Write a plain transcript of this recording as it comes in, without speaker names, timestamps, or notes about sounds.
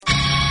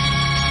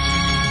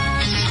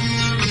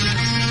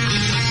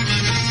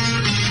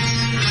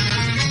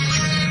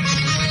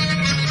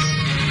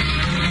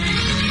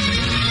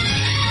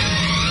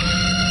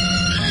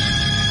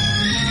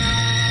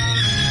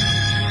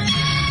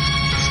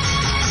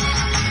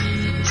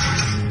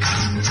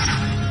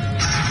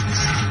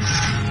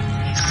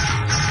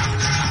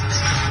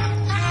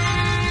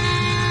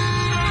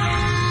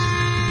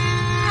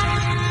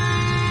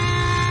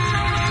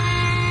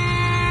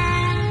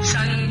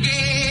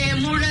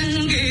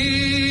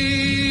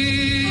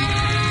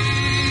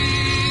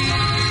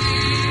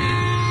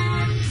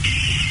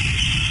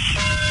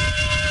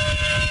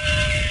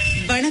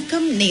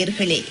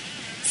நேயர்களே,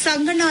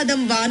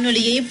 சங்கநாதம்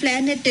வானொலியை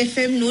planet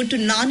FM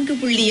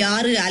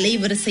 104.6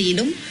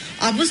 அலைவரிசையிலும்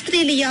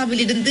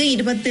ஆஸ்திரேலியாவிலிருந்து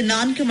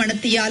 24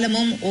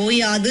 மணித்தியாலமும்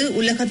ஓயாது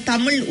உலக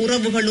தமிழ்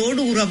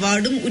உறவுகளோடு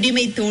உறவாடும்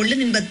உரிமை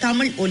தோழன் என்ப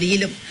தமிழ்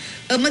ஒலியிலும்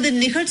எமது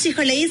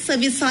நிகழ்ச்சிகளை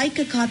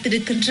செவிசாய்க்க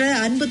காத்திருக்கின்ற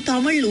அன்பு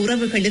தமிழ்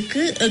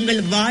உறவுகளுக்கு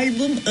எங்கள்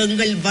வாழ்வும்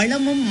எங்கள்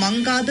வளமும்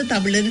மங்காத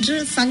தமிழென்று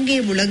சங்கே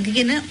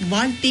முழங்குகின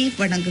வாழ்த்தி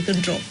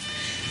வணங்குகின்றோம்.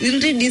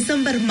 இன்று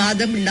டிசம்பர்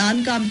மாதம்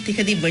 4ஆம்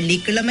திகதி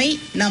வெள்ளிக்கிழமை,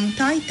 நம்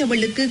தாய்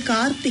தமிழுக்கு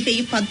கார்த்திகை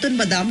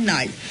 19ஆம்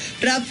நாள்,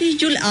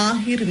 ரபீஜுல்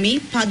ஆஹிர் மே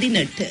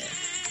 18.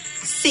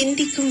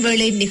 சிந்திக்கும்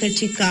வேளை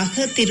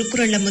நிகழ்ச்சிக்காக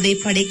திருக்குறள் அமுதை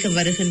படைக்க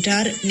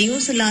வருகின்றார்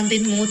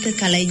நியூசிலாந்தின் மூத்த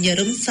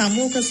கலைஞரும்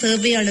சமூக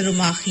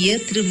சேவையாளருமாகிய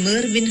திரு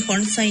மேர்வின்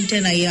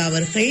ஹொன்சைன்டன் ஐயா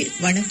அவர்கள்.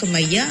 வணக்கம்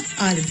ஐயா,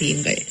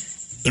 ஆரம்பியுங்கள்.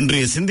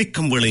 இன்றைய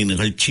சிந்திக்கும் வேளை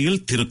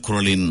நிகழ்ச்சியில்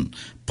திருக்குறளின்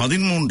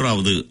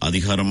 13வது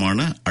அதிகாரமான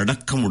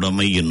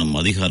அடக்கமுடைமை என்னும்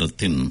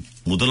அதிகாரத்தின்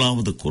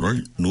முதலாவது குறள்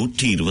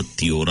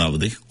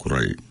 121வது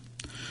குறள்.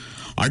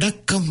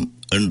 அடக்கம்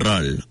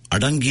என்றால்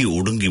அடங்கி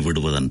ஒடுங்கி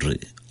விடுவதன்று,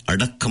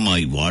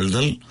 அடக்கமாய்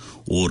வாழ்தல்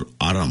ஓர்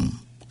அறம்.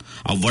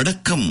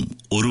 அவ்வடக்கம்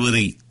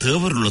ஒருவரை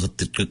தேவர்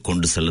உலகத்திற்கு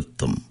கொண்டு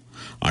செலுத்தும்.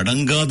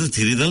 அடங்காது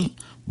திரிதல்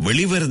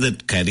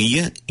வெளிவருதற்கரிய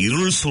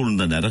இருள்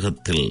சூழ்ந்த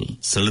நரகத்தில்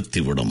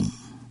செலுத்திவிடும்.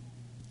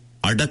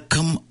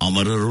 அடக்கம்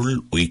அமரருள்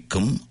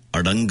உய்க்கும்,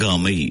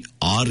 அடங்காமை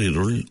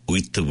ஆறிருள்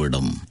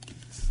உய்த்துவிடும்.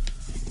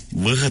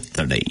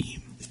 வேகத்தடை.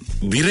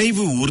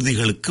 விரைவு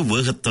ஊர்திகளுக்கு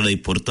வேகத்தடை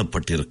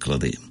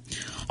பொருத்தப்பட்டிருக்கிறது.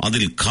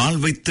 அதில் கால்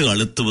வைத்து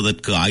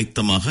அழுத்துவதற்கு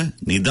ஆயத்தமாக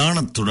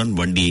நிதானத்துடன்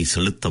வண்டியை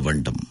செலுத்த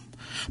வேண்டும்.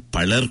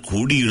 பலர்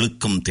கூடி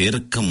இழுக்கும்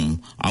தேருக்கும்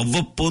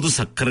அவ்வப்போது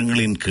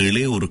சக்கரங்களின்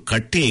கீழே ஒரு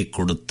கட்டையை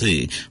கொடுத்து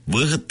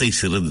வேகத்தை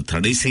சிறிது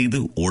தடை செய்து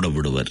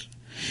ஓடவிடுவர்.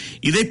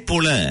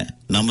 இதைப்போல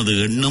நமது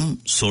எண்ணம்,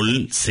 சொல்,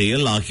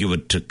 செயல்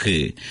ஆகியவற்றுக்கு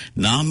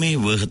நாமே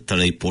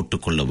வேகத்தடை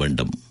போட்டுக்கொள்ள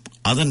வேண்டும்.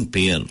 அதன்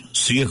பெயர்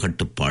சுய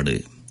கட்டுப்பாடு.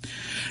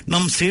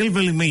 நம் செயல்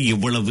வலிமை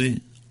எவ்வளவு,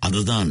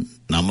 அதுதான்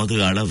நமது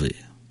அளவு,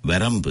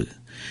 வரம்பு.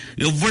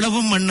 எவ்வளவு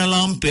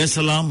எண்ணலாம்,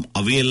 பேசலாம்,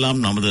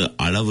 அவையெல்லாம் நமது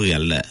அளவு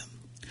அல்ல.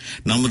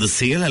 நமது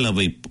செயல்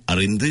அளவை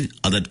அறிந்து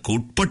அதற்கு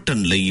உட்பட்ட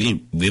நிலையில்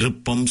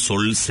விருப்பம்,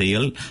 சொல்,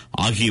 செயல்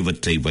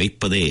ஆகியவற்றை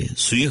வைப்பதே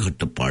சுய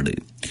கட்டுப்பாடு.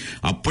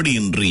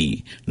 அப்படியின்றி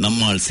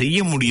நம்மால் செய்ய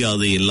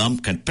முடியாத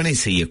எல்லாம் கற்பனை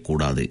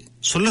செய்யக்கூடாது,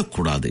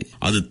 சொல்லக்கூடாது.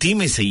 அது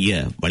தீமை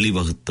செய்ய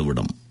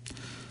வழிவகுத்துவிடும்.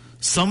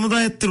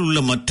 சமுதாயத்தில் உள்ள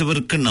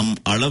மற்றவருக்கு நம்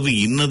அளவு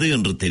இன்னது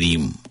என்று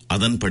தெரியும்.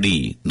 அதன்படி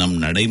நம்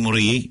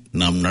நடைமுறையை,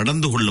 நாம்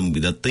நடந்து கொள்ளும்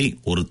விதத்தை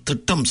ஒரு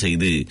திட்டம்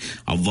செய்து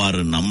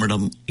அவ்வாறு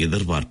நம்மிடம்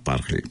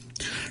எதிர்பார்ப்பார்கள்.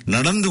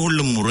 நடந்து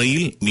கொள்ளும்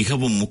முறையில்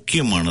மிகவும்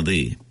முக்கியமானது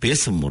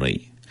பேசும் முறை.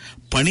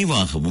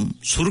 பணிவாகவும்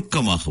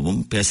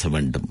சுருக்கமாகவும் பேச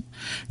வேண்டும்.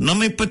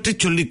 நம்மை பற்றி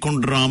சொல்லிக்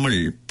கொண்டிராமல்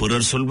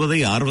பிறர் சொல்வதை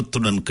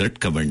ஆர்வத்துடன்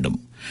கேட்க வேண்டும்.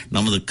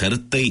 நமது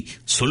கருத்தை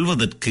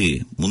சொல்வதற்கு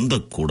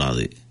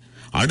முந்தக்கூடாது.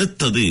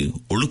 அடுத்தது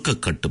ஒழுக்க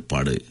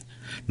கட்டுப்பாடு.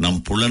 நம்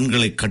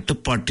புலன்களை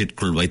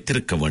கட்டுப்பாட்டிற்குள்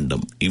வைத்திருக்க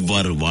வேண்டும்.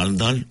 இவ்வாறு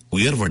வாழ்ந்தால்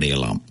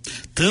உயர்வடையலாம்,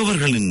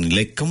 தேவர்களின்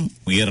நிலைக்கும்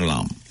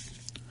உயரலாம்.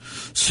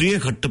 சுய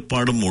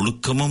கட்டுப்பாடும்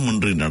ஒழுக்கமும்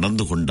இன்றி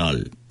நடந்து கொண்டால்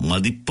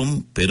மதிப்பும்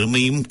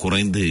பெருமையும்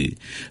குறைந்து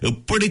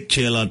எப்படி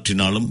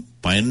செயலாற்றினாலும்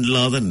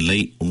பயனில்லாத நிலை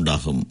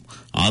உண்டாகும்.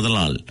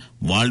 ஆதலால்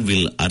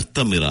வாழ்வில்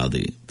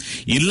அர்த்தமிராது,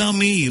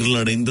 எல்லாமே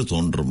இருளடைந்து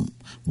தோன்றும்.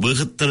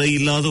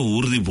 வேகத்தடையில்லாத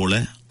ஊர்தி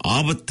போல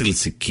ஆபத்தில்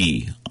சிக்கி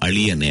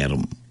அழிய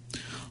நேரும்.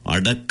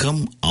 அடக்கம்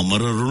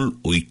அமரருள்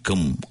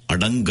உய்க்கும்,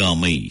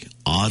 அடங்காமை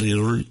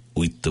ஆறிருள்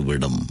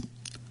உய்த்துவிடும்.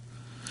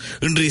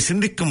 இன்றைய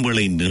சிந்திக்கும்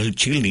வேளை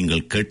நிகழ்ச்சியில்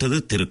நீங்கள் கேட்டது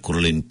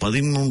திருக்குறளின்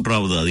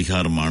 13வது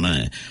அதிகாரமான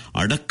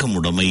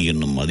அடக்கமுடைமை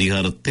என்னும்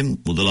அதிகாரத்தின்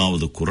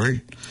முதலாவது குறள்.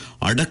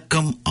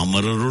 அடக்கம்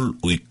அமரருள்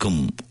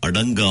உய்க்கும்,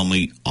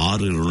 அடங்காமை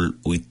ஆறிருள்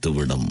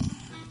உய்த்துவிடும்.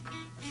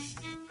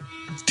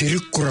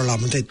 திருக்குறள்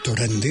அமுதை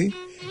தொடர்ந்து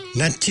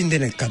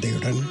நச்சிந்தன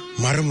கதையுடன்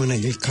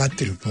மறுமுனையில்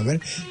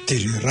காத்திருப்பவர்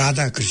திரு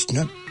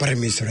ராதாகிருஷ்ண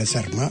பரமேஸ்வர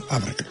சர்மா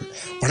அவர்கள்.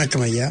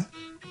 வணக்கம் ஐயா.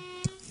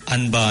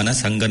 அன்பான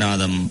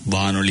சங்கநாதம்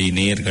வானொலி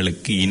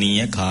நேயர்களுக்கு இனிய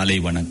காலை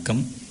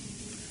வணக்கம்.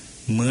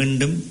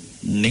 மீண்டும்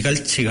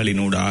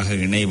நிகழ்ச்சிகளினூடாக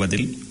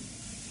இணைவதில்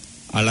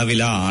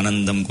அளவிலா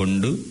ஆனந்தம்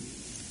கொண்டு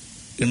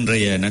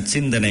இன்றைய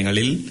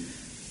நற்சிந்தனைகளில்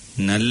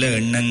நல்ல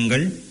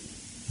எண்ணங்கள்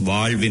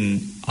வாழ்வின்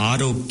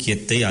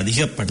ஆரோக்கியத்தை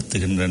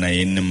அதிகப்படுத்துகின்றன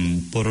என்னும்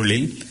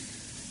பொருளில்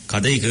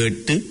கதை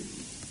கேட்டு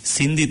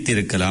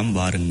சிந்தித்திருக்கலாம்.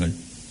 வாருங்கள்.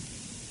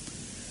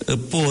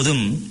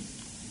 எப்போதும்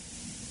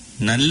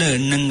நல்ல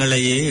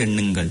எண்ணங்களையே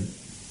எண்ணுங்கள்.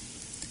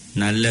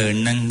 நல்ல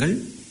எண்ணங்கள்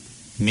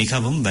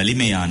மிகவும்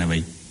வலிமையானவை.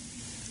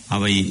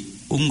 அவை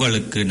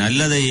உங்களுக்கு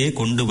நல்லதையே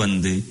கொண்டு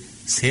வந்து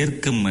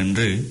சேர்க்கும்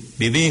என்று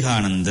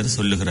விவேகானந்தர்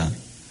சொல்லுகிறார்.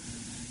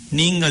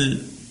 நீங்கள்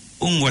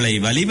உங்களை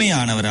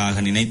வலிமையானவராக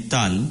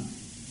நினைத்தால்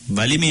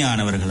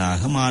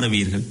வலிமையானவர்களாக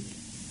மாறுவீர்கள்.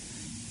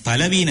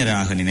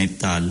 பலவீனராக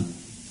நினைத்தால்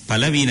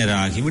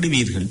பலவீனராகி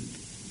விடுவீர்கள்.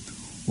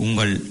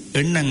 உங்கள்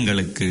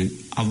எண்ணங்களுக்கு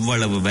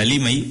அவ்வளவு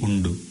வலிமை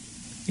உண்டு.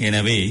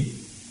 எனவே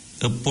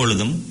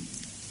எப்பொழுதும்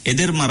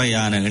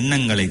எதிர்மறையான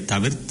எண்ணங்களை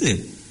தவிர்த்து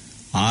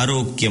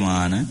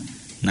ஆரோக்கியமான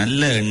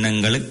நல்ல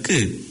எண்ணங்களுக்கு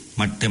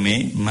மட்டுமே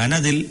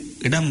மனதில்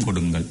இடம்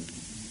கொடுங்கள்.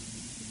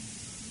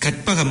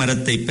 கற்பக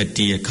மரத்தை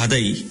பற்றிய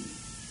கதை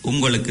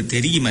உங்களுக்கு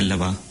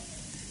தெரியுமல்லவா?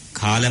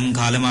 காலம்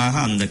காலமாக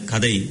அந்த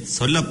கதை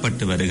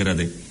சொல்லப்பட்டு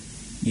வருகிறது.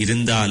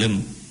 இருந்தாலும்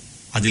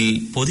அதில்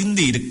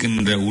பொதிந்து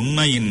இருக்கின்ற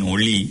உண்மையின்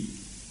ஒளி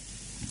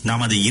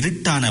நமது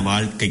இருட்டான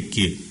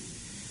வாழ்க்கைக்கு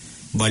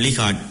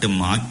வழிகாட்டும்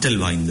ஆற்றல்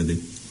வாய்ந்தது.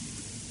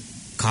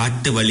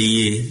 காட்டு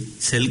வழியே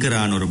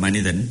செல்கிறான் ஒரு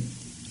மனிதன்.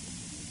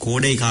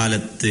 கோடை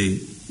காலத்து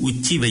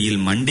உச்சி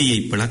வெயில் மண்டையை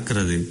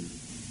பிளக்கிறது.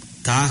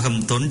 தாகம்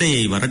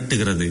தொண்டையை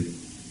வரட்டுகிறது.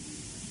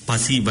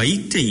 பசி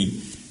வயிற்றை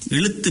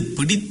இழுத்து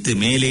பிடித்து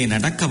மேலே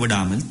நடக்க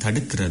விடாமல்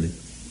தடுக்கிறது.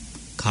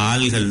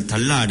 கால்கள்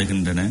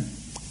தள்ளாடுகின்றன,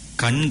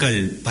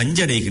 கண்கள்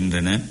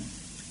பஞ்சடைகின்றன.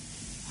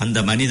 அந்த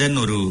மனிதன்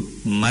ஒரு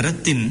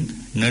மரத்தின்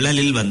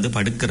நிழலில் வந்து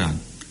படுக்கிறான்.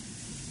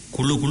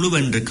 குழு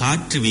குழுவென்று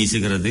காற்று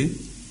வீசுகிறது.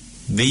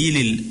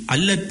 வெயிலில்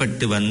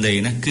அல்லற்பட்டு வந்த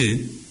எனக்கு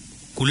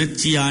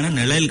குளிர்ச்சியான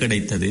நிழல்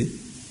கிடைத்தது.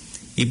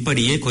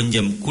 இப்படியே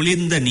கொஞ்சம்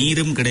குளிர்ந்த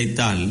நீரும்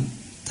கிடைத்தால்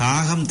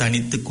தாகம்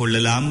தணித்துக்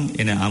கொள்ளலாம்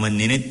என அவன்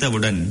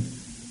நினைத்தவுடன்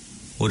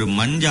ஒரு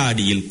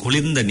மண்ஜாடியில்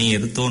குளிர்ந்த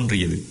நீர்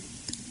தோன்றியது.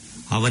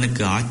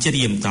 அவனுக்கு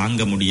ஆச்சரியம்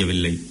தாங்க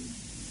முடியவில்லை.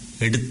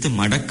 எடுத்து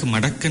மடக்கு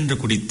மடக்கென்று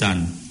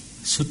குடித்தான்.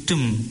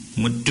 சுற்றும்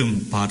முற்றும்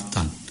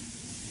பார்த்தான்.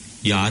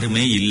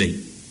 யாருமே இல்லை.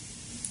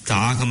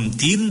 தாகம்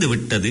தீர்ந்து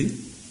விட்டது.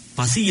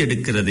 பசி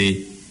எடுக்கிறதே.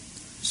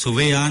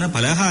 சுவையான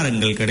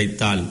பலகாரங்கள்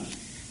கிடைத்தால்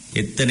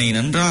எத்தனை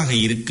நன்றாக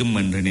இருக்கும்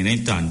என்று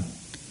நினைத்தான்.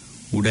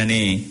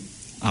 உடனே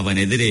அவன்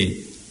எதிரே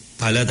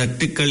பல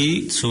தட்டுக்களில்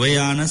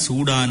சுவையான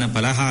சூடான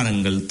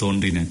பலகாரங்கள்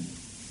தோன்றின.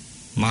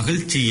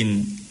 மகிழ்ச்சியின்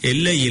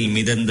எல்லையில்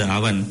மிதந்த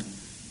அவன்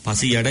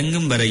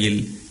பசியடங்கும்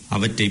வரையில்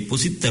அவற்றை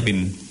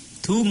புசித்தபின்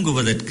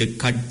தூங்குவதற்கு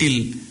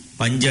கட்டில்,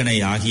 பஞ்சனை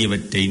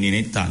ஆகியவற்றை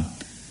நினைத்தான்.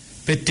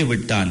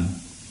 பெற்றுவிட்டான்.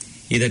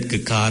 இதற்கு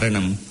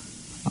காரணம்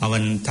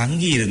அவன்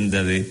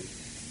தங்கியிருந்தது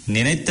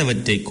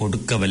நினைத்தவற்றை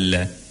கொடுக்கவல்ல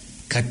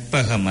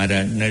கற்பக மர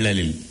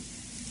நிழலில்.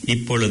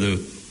 இப்பொழுது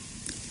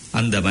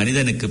அந்த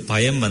மனிதனுக்கு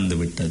பயம்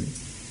வந்துவிட்டது.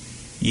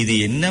 இது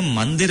என்ன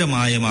மந்திர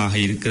மாயமாக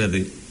இருக்கிறது?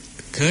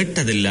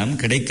 கேட்டதெல்லாம்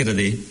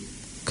கிடைக்கிறதே.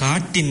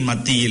 காட்டின்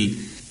மத்தியில்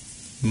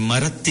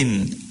மரத்தின்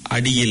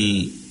அடியில்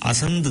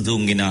அசந்து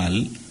தூங்கினால்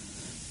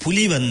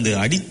புலி வந்து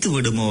அடித்து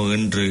விடுமோ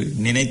என்று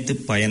நினைத்து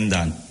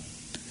பயந்தான்.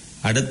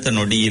 அடுத்த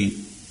நொடியில்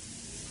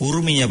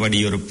உருமியபடி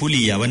ஒரு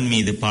புலி அவன்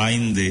மீது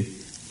பாய்ந்து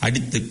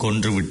அடித்து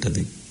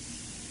கொன்றுவிட்டது.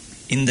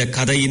 இந்த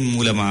கதையின்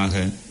மூலமாக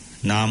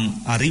நாம்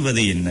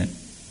அறிவது என்ன?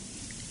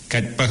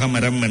 கற்பக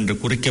மரம் என்று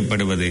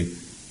குறிக்கப்படுவது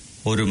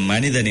ஒரு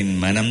மனிதனின்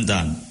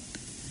மனம்தான்.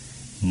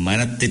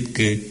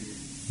 மனத்திற்கு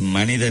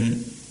மனிதன்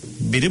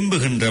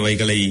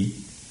விரும்புகின்றவைகளை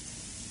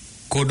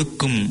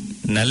கொடுக்கும்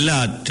நல்ல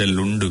ஆற்றல்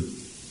உண்டு.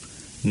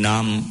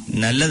 நாம்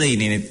நல்லதை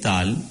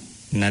நினைத்தால்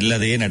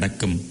நல்லதே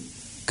நடக்கும்.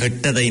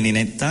 கெட்டதை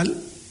நினைத்தால்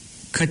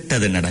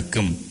கெட்டது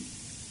நடக்கும்.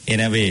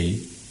 எனவே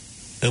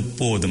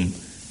எப்போதும்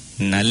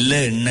நல்ல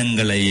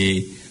எண்ணங்களையே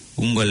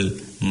உங்கள்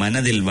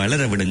மனதில்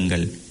வளர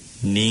விடுங்கள்.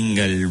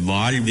 நீங்கள்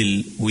வாழ்வில்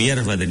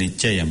உயர்வது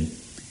நிச்சயம்.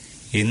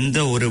 எந்த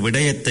ஒரு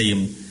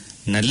விடயத்தையும்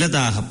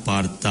நல்லதாக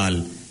பார்த்தால்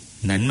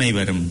நன்மை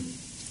வரும்,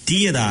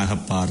 தீயதாக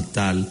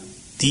பார்த்தால்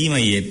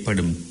தீமை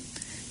ஏற்படும்.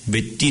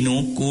 வெற்றி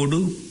நோக்கோடு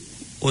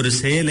ஒரு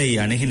செயலை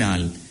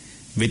அணுகினால்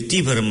வெற்றி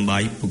பெறும்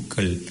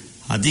வாய்ப்புகள்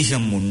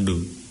அதிகம் உண்டு.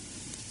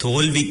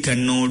 தோல்வி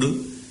கண்ணோடு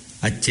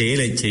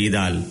அச்செயலை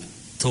செய்தால்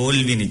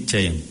தோல்வி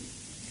நிச்சயம்.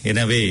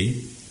 எனவே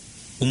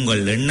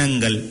உங்கள்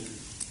எண்ணங்கள்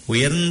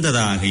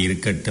உயர்ந்ததாக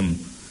இருக்கட்டும்,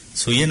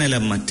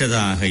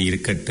 சுயநலமற்றதாக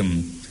இருக்கட்டும்,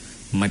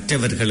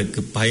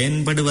 மற்றவர்களுக்கு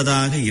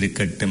பயன்படுவதாக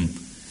இருக்கட்டும்.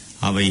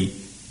 அவை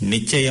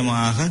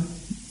நிச்சயமாக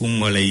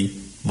உங்களை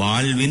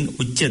வாழ்வின்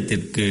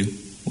உச்சத்திற்கு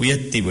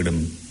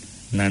உயர்த்திவிடும்.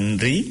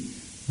 நன்றி,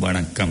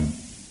 வணக்கம்.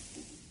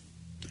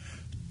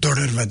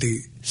 தொடர்வது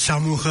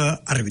சமூக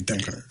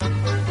அறிவித்தல்கள்.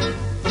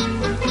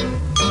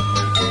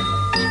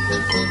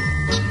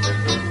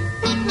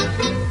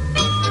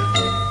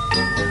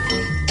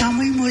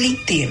 தமிழ்மொழி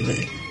தேர்வு.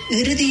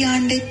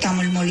 இறுதியாண்டு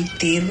தமிழ்மொழி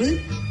தேர்வு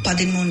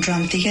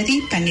 13ஆம் திகதி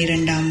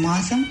 12ஆம்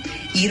மாதம்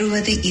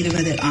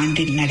 2020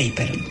 ஆண்டில்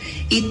நடைபெறும்.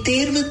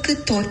 இத்தேர்வுக்கு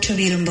தோற்ற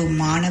விரும்பும்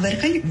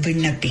மாணவர்கள்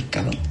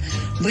விண்ணப்பிக்கவும்.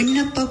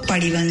 விண்ணப்ப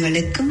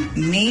படிவங்களுக்கும்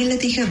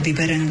மேலதிக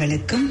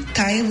விவரங்களுக்கும்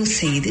தயவு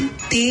செய்து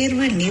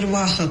தேர்வு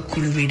நிர்வாக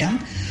குழுவிடம்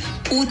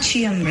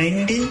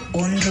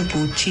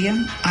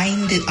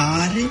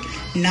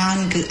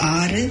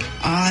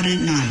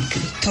 0210564664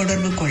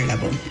 தொடர்பு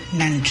கொள்ளவும்.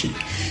 நன்றி.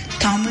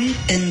 தமிழ்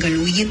எங்கள்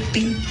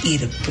உயிர்ப்பின்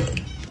இருப்பு.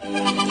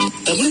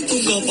 தமிழ்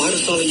பூங்கா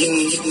பாடசாலையின்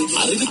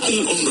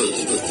அறிவித்தல் ஒன்று.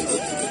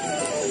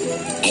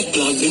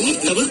 அக்லாந்தின்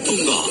தமிழ்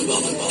பூங்கா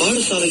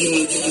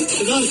பாடசாலையின்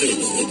சிறார்கள்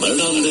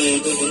வருடாந்த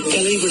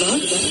கலை விழா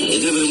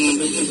எதிர்வரும்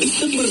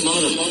டிசம்பர்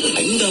மாதம்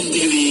 5ஆம்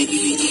தேதி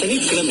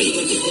சனிக்கிழமை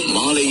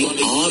மாலை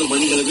 6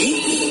 மணிகளவில்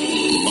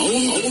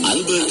மவுண்ட்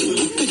ஆல்பர்ட்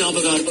புத்த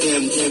ஞாபகார்த்த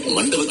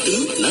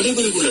மண்டபத்தில்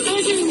நடைபெறவுள்ளது.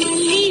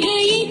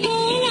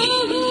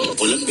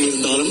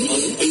 புலம்பெயர்ந்தாலும்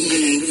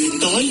எங்கள்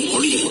தாய்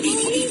மொழியில்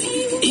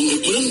இங்கு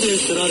பிறந்த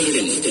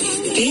சிறார்களின்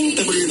தேன்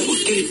தமிழ்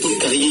உச்சரிப்பு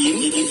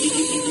கலையையும்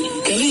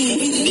கலை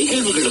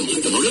நிகழ்வுகளும்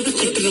நுழைவுச்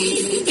சட்டனம்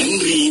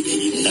நன்றி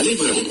நலை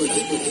நடைபெறும்.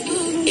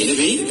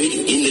 எனவே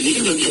இந்த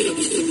நிகழ்வுக்கு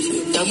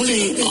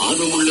தமிழில்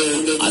ஆர்வமுள்ள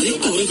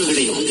அனைத்து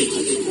உறவுகளையும்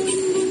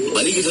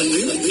வருகை தந்து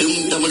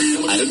நம் தமிழ்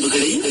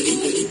அரபுகளை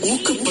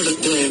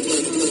ஊக்கப்படுத்த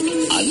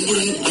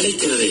அன்புடன்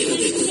அழைக்கிறது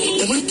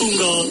தமிழ்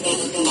பூங்கா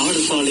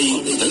பாடசாலை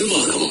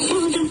நிர்வாகம்.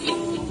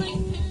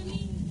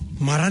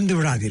 மறந்து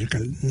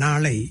விடாதீர்கள்,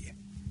 நாளை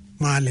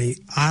மாலை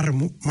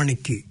 6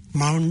 மணிக்கு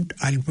மவுண்ட்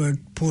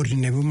ஆல்பர்ட் போர்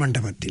நினைவு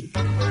மண்டபத்தில்.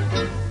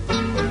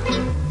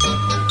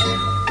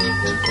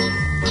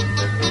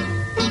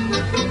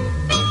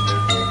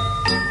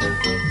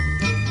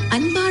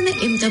 அன்பான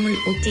எம் தமிழ்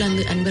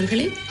ஓக்லாந்து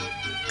அன்பர்களே,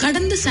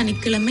 கடந்த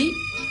சனிக்கிழமை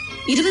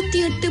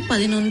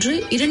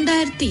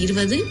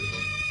 28/11/2020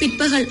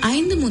 பிற்பகல்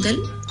 5 முதல்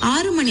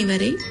 6 மணி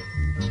வரை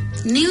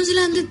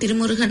நியூசிலாந்து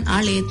திருமுருகன்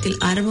ஆலயத்தில்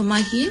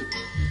ஆரம்பமாகிய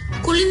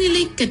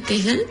குளிநிலை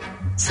கற்கைகள்,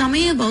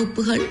 சமய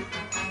வகுப்புகள்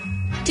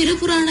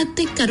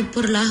திருப்புராணத்தை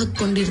கருப்பொருளாக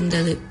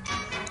கொண்டிருந்தது.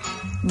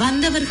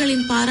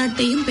 வந்தவர்களின்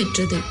பாராட்டையும்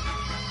பெற்றது.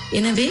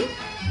 எனவே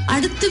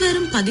அடுத்து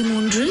வரும்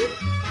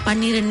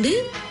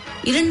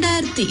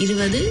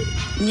 13/12/2020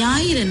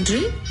 ஞாயிறன்று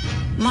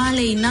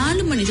மாலை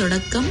 4 மணி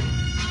தொடக்கம்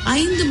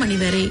 5 மணி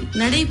வரை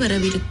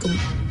நடைபெறவிருக்கும்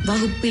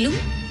வகுப்பிலும்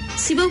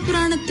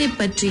சிவபுராணத்தை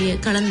பற்றிய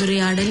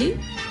கலந்துரையாடலில்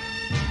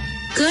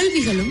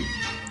கேள்விகளும்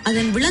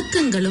அதன்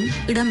விளக்கங்களும்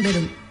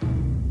இடம்பெறும்.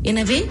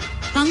 எனவே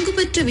பங்கு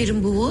பெற்ற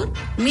விரும்புவோர்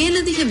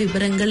மேலதிக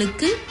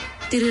விவரங்களுக்கு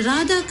திரு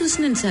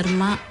ராதாகிருஷ்ணன்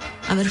சர்மா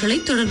அவர்களை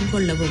தொடர்பு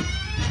கொள்ளவும்.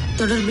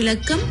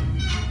 தொடர்பிலக்கம்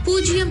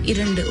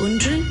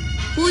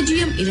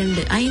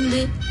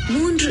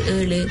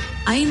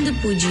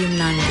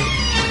 021-025-37-504.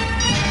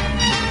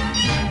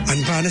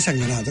 அன்பான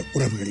சங்கநாத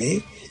உறவுகளே,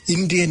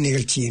 இன்றைய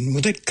நிகழ்ச்சியின்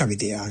முதற்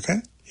கவிதையாக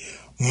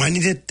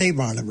மனிதத்தை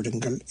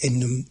வாழவிடுங்கள்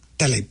என்னும்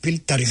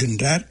தலைப்பில்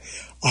தருகின்றார்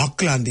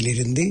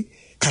ஆக்லாந்திலிருந்து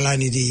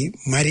கலாநிதி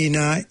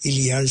மரீனா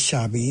இலியால்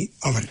ஷாபி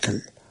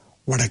அவர்கள்.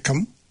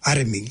 வணக்கம்,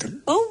 ஆரம்பிங்கள்.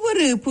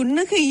 ஒவ்வொரு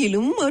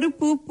புன்னகையிலும் ஒரு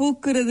பூ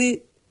பூக்கிறது.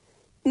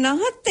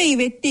 நகத்தை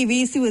வெட்டி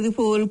வீசுவது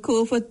போல்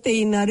கோபத்தை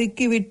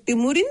நறுக்கிவிட்டு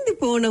முறிந்து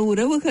போன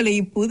உறவுகளை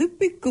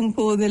புதுப்பிக்கும்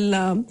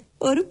போதெல்லாம்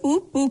ஒரு பூ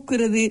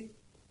பூக்கிறது.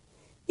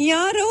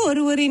 யாரோ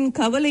ஒருவரின்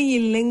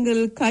கவலையில்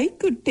எங்கள்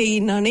கைக்குட்டை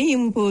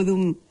நனையும்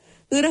போதும்,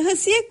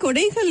 இரகசிய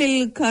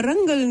கொடைகளில்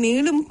கரங்கள்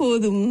நீளும்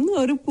போதும்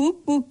ஒரு பூ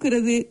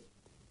பூக்கிறது.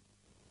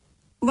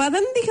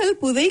 வதந்திகள்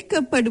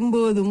புதைக்கப்படும்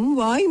போதும்,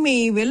 வாய்மை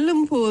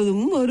வெல்லும்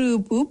போதும் ஒரு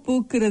பூ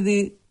பூக்கிறது.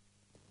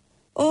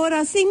 ஓர்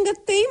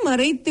அசிங்கத்தை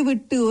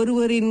மறைத்துவிட்டு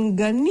ஒருவரின்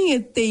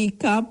கண்ணியத்தை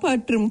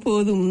காப்பாற்றும்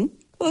போதும்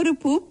ஒரு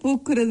பூ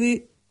பூக்கிறது.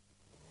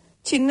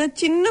 சின்ன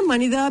சின்ன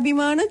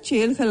மனிதாபிமான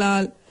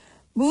செயல்களால்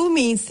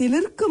பூமி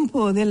சிலிர்க்கும்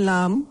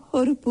போதெல்லாம்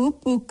ஒரு பூ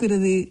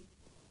பூக்கிறது.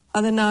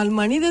 அதனால்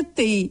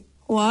மனிதத்தை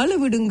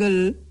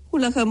வாழவிடுங்கள்,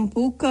 உலகம்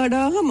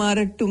பூக்காடாக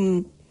மாறட்டும்.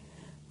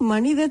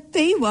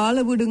 மனிதத்தை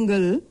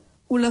வாழவிடுங்கள்,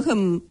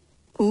 உலகம்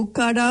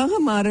பூக்காடாக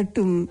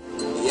மாறட்டும்.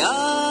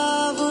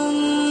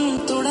 யாவும்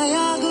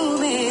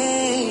துணையாகுமே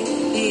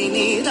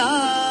இனிதான்,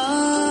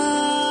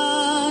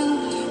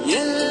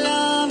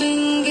 எல்லாம்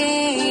இங்கே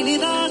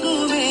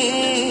இனிதாகுமே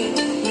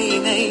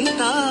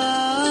நினைத்தால்.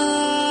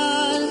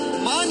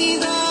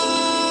 மனிதா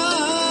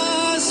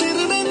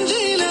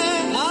சிறுநெஞ்சிலே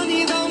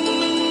மனிதம்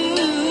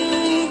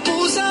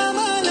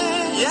பூசாமலே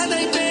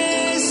எதை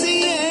பேசி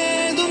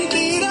ஏதும்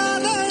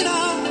தீராதடா,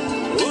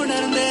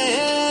 உணர்ந்தே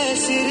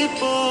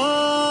சிரிப்போ.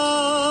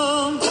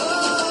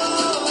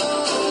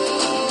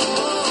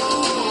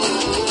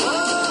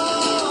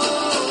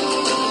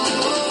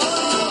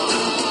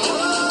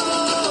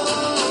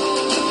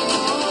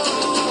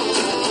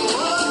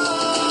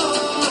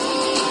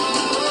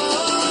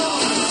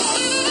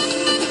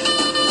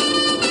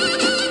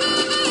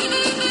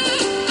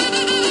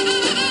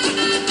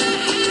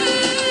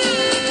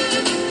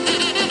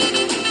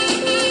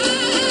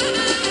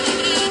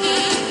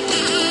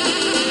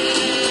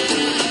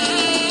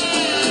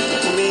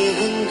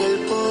 மேகங்கள்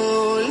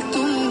போல்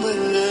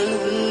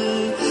துன்பங்களும்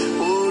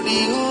ஓடி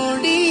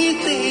ஓடி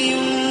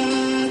தேயும்,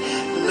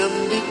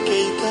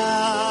 நம்பிக்கை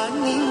தான்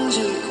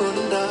நெஞ்சில்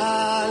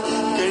கொண்டால்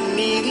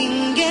கண்ணீர்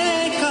இங்கே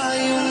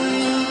காயும்.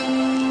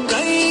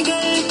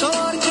 கைகள்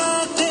கோர்க்க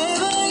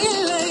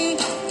தேவையில்லை,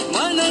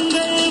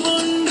 மனங்கள்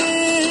ஒன்று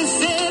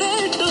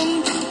சேரட்டும்.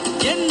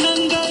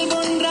 எண்ணங்கள்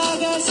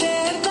ஒன்றாக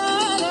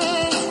சேர்ந்தாலே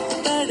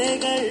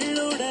தடைகள்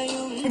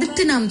உடையும்.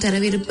 அடுத்து நாம்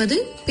தரவிருப்பது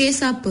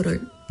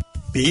பேசாப்பொருள்.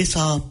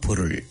 பேசா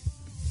பொருள்.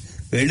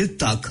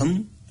 எழுத்தாக்கம்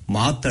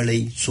மாத்தளை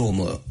சோம.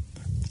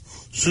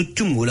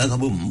 சுற்றும்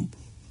உலகமும்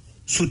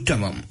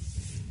சுற்றமம்.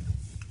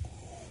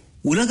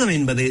 உலகம்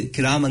என்பது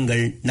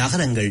கிராமங்கள்,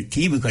 நகரங்கள்,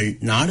 தீவுகள்,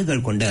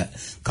 நாடுகள் கொண்ட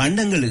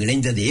கண்டங்கள்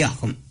இணைந்ததே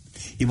ஆகும்.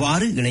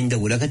 இவ்வாறு இணைந்த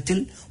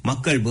உலகத்தில்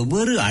மக்கள்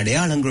வெவ்வேறு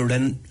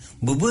அடையாளங்களுடன்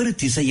வெவ்வேறு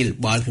திசையில்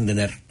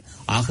வாழ்கின்றனர்.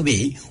 ஆகவே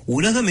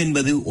உலகம்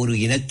என்பது ஒரு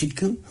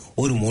இனத்திற்கு,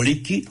 ஒரு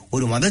மொழிக்கு,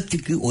 ஒரு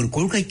மதத்திற்கு, ஒரு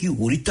கொள்கைக்கு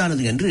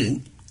உரித்தானது என்று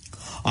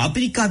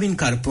ஆப்பிரிக்காவின்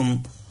கருப்பும்,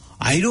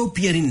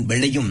 ஐரோப்பியரின்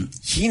வெள்ளையும்,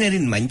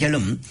 சீனரின்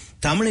மஞ்சளும்,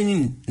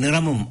 தமிழனின்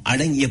நிறமும்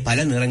அடங்கிய பல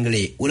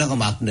நிறங்களே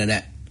உலகமாகின்றன.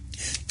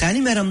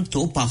 தனிமரம்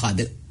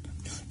தோப்பாகாது.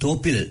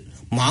 தோப்பில்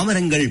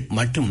மாமரங்கள்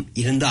மட்டும்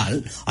இருந்தால்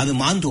அது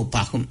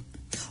மாந்தோப்பாகும்.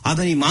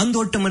 அதனை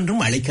மாந்தோட்டம்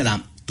என்றும்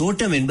அழைக்கலாம்.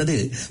 தோட்டம் என்பது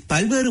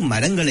பல்வேறு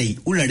மரங்களை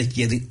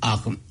உள்ளடக்கியது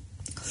ஆகும்.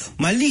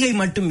 மல்லிகை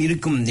மட்டும்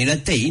இருக்கும்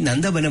நிலத்தை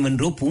நந்தவனம்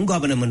என்றோ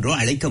பூங்காவனம் என்றோ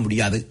அழைக்க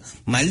முடியாது.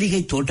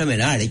 மல்லிகை தோட்டம்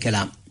என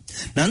அழைக்கலாம்.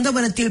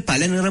 நந்தவனத்தில்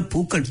பல நிற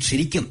பூக்கள்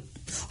சிரிக்கும்.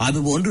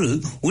 அதுபோன்று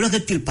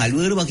உலகத்தில்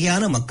பல்வேறு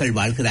வகையான மக்கள்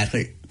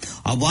வாழ்கிறார்கள்.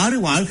 அவ்வாறு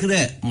வாழ்கிற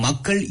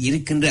மக்கள்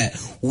இருக்கின்ற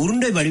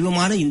உருண்டை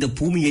வடிவமான இந்த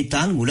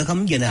பூமியைத்தான்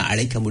உலகம் என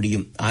அழைக்க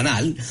முடியும்.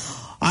 ஆனால்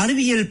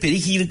அறிவியல்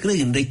பெருகியிருக்கிற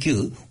இன்றைக்கு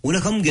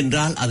உலகம்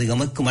என்றால் அது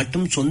நமக்கு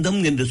மட்டும் சொந்தம்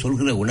என்று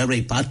சொல்கிற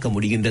உணர்வை பார்க்க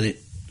முடிகின்றது.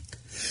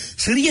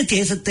 சிறிய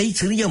தேசத்தை,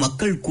 சிறிய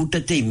மக்கள்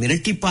கூட்டத்தை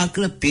மிரட்டி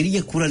பார்க்கிற பெரிய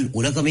குரல்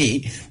உலகமே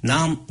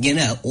நாம் என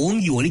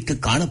ஓங்கி ஒலிக்க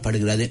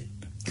காணப்படுகிறது.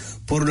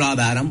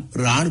 பொருளாதாரம்,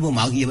 ராணுவம்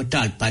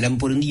ஆகியவற்றால் பலம்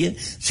பொருந்திய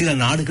சில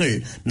நாடுகள்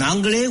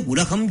நாங்களே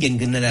உலகம்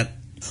என்கின்றனர்.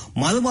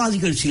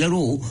 மதவாதிகள்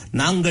சிலரோ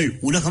நாங்கள்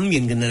உலகம்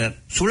என்கின்றனர்.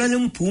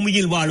 சுழலும்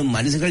பூமியில் வாழும்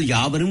மனிதர்கள்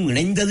யாவரும்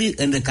இணைந்தது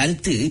என்ற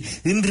கருத்து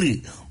இன்று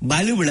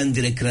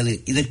வலுவிழந்திருக்கிறது.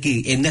 இதற்கு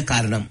என்ன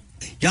காரணம்?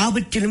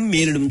 யாவற்றிலும்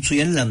மேலிடும்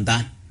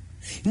சுயநலம்தான்.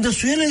 இந்த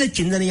சுயநல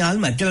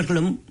சிந்தனையால்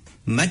மற்றவர்களும்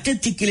மற்ற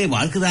திக்கிலே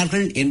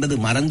வாழ்கிறார்கள் என்பது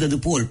மறந்தது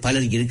போல்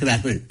பலர்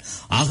இருக்கிறார்கள்.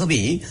 ஆகவே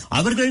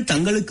அவர்கள்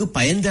தங்களுக்கு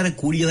பயன்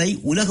தரக்கூடியதை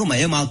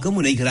உலகமயமாக்க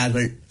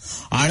முனைகிறார்கள்.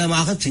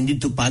 ஆழமாக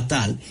சிந்தித்து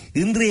பார்த்தால்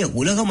இன்றைய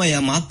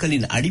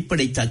உலகமயமாக்கலின்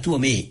அடிப்படை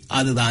தத்துவமே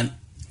அதுதான்.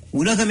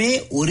 உலகமே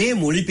ஒரே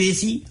மொழி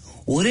பேசி,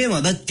 ஒரே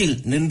மதத்தில்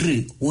நின்று,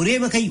 ஒரே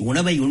வகை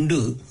உணவை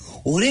உண்டு,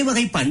 ஒரே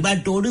வகை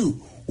பண்பாட்டோடு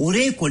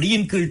ஒரே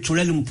கொடியின் கீழ்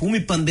சுழலும்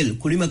பூமிப்பந்தில்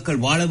குடிமக்கள்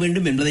வாழ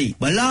வேண்டும் என்பதை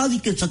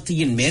வல்லாதிக்க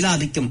சக்தியின்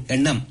மேலாதிக்கும்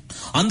எண்ணம்.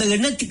 அந்த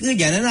எண்ணத்துக்கு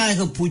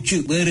ஜனநாயக பூச்சு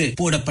வேறு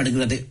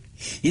போடப்படுகிறது.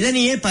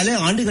 இதனையே பல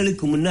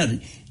ஆண்டுகளுக்கு முன்னர்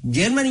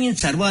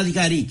ஜெர்மனியின்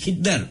சர்வாதிகாரி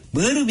ஹிட்லர்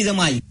வேறு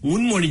விதமாய்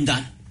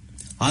முன்மொழிந்தான்.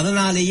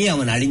 அதனாலேயே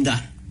அவன்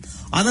அழிந்தான்.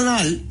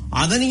 அதனால்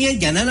அதனையே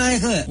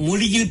ஜனநாயக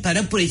மொழியில்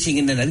பரப்புரை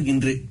செய்கின்றனர்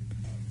இன்று.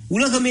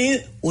 உலகமே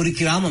ஒரு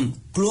கிராமம்,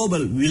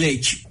 குளோபல்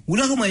வில்லேஜ்.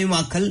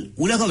 உலகமயமாக்கல்,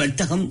 உலக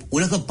வர்த்தகம்,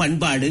 உலக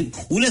பண்பாடு,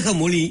 உலக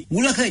மொழி,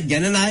 உலக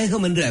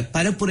ஜனநாயகம் என்ற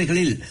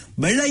பரப்புரைகளில்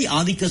வெள்ளை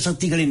ஆதிக்க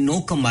சக்திகளின்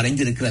நோக்கம்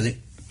மறைந்திருக்கிறது.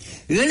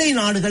 ஏழை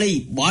நாடுகளை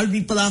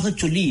வாழ்விப்பதாக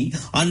சொல்லி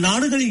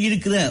அந்நாடுகளில்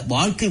இருக்கிற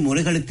வாழ்க்கை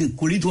முறைகளுக்கு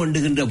குழி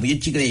தோண்டுகின்ற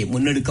முயற்சிகளே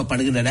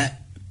முன்னெடுக்கப்படுகின்றன.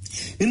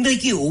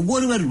 இன்றைக்கு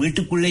ஒவ்வொருவர்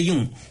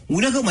வீட்டுக்குள்ளேயும்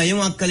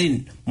உலகமயமாக்கலின்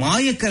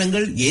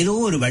மாயக்கரங்கள் ஏதோ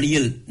ஒரு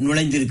வழியில்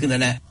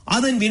நுழைந்திருக்கின்றன.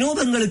 அதன்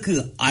வினோதங்களுக்கு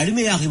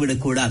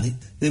அடிமையாகிவிடக் கூடாது.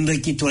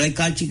 இன்றைக்கு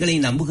தொலைக்காட்சிகளை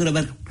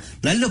நம்புகிறவர்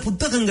நல்ல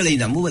புத்தகங்களை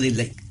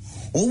நம்புவதில்லை.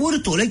 ஒவ்வொரு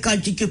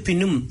தொலைக்காட்சிக்கு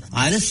பின்னும்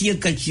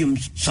அரசியல் கட்சியும்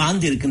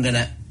சார்ந்திருக்கின்றன.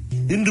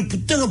 இன்று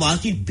புத்தக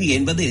வாசிப்பு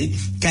என்பது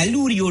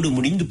கல்லூரியோடு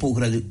முடிந்து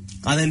போகிறது.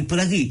 அதன்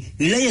பிறகு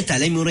இளைய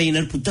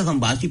தலைமுறையினர்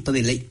புத்தகம்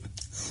வாசிப்பதில்லை.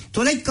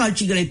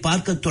 தொலைக்காட்சிகளை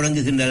பார்க்க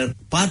தொடங்குகின்றனர்.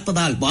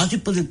 பார்ப்பதால்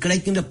வாசிப்பதில்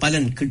கிடைக்கின்ற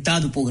பலன்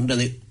கிட்டாது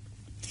போகின்றது.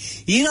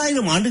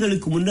 2000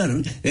 ஆண்டுகளுக்கு முன்னர்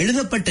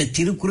எழுதப்பட்ட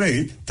திருக்குறள்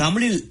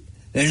தமிழில்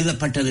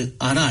எழுதப்பட்டது.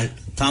 ஆனால்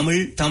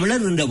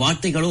தமிழர் என்ற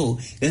வார்த்தைகளோ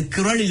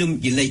எக்குறளிலும்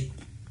இல்லை.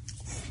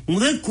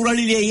 முதல்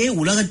குறளிலேயே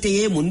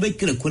உலகத்தையே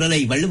முன்வைக்கிற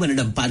குறளை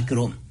வள்ளுவனிடம்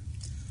பார்க்கிறோம்.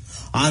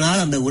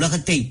 ஆனால் அந்த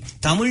உலகத்தை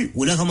தமிழ்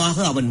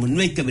உலகமாக அவன்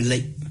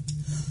முன்வைக்கவில்லை.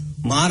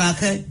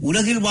 மாறாக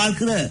உலகில்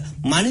வாழ்கிற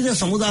மனித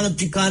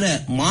சமுதாயத்திற்கான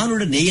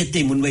மானுட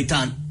நேயத்தை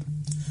முன்வைத்தான்.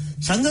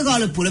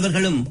 சங்ககால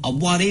புலவர்களும்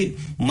அவ்வாறே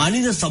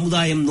மனித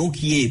சமுதாயம்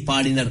நோக்கியே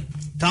பாடினர்.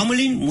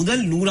 தமிழின்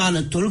முதல்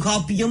நூலான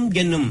தொல்காப்பியம்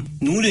என்னும்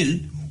நூலில்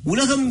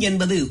உலகம்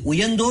என்பது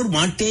உயர்ந்தோர்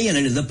மாட்டே என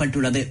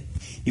எழுதப்பட்டுள்ளது.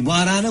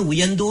 இவ்வாறான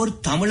உயர்ந்தோர்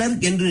தமிழர்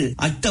என்று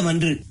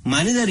அர்த்தமன்று,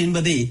 மனிதர்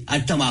என்பதே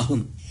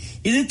அர்த்தமாகும்.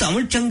 இது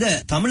தமிழ்ச்சங்க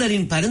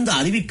தமிழரின் பரந்த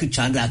அறிவிற்கு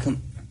சான்றாகும்.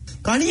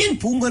 கணியன்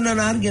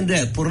பூங்கொன்னனார் என்ற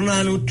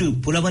புறநானூற்று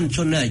புலவன்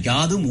சொன்ன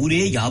யாதும் ஊரே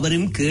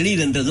யாவரும்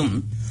கேளீர் என்றதும்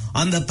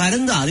அந்த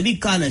பரந்த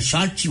அறிவிக்கான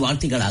சாட்சி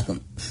வார்த்தைகளாகும்.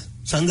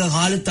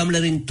 சங்ககால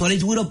தமிழரின்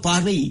தொலைதூர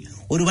பார்வை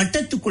ஒரு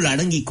வட்டத்துக்குள்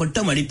அடங்கி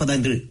கொட்டம்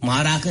அடிப்பதன்று,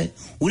 மாறாக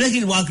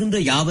உலகில் வாழ்கின்ற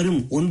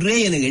யாவரும் ஒன்றே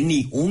என எண்ணி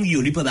ஓங்கி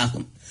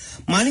ஒலிப்பதாகும்.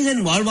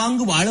 மனிதன்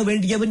வாழ்வாங்கு வாழ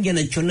வேண்டியவன்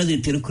என சொன்னது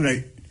திருக்குறள்.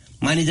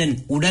 மனிதன்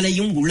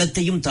உடலையும்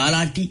உள்ளத்தையும்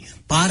தாளாட்டி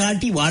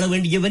பாராட்டி வாழ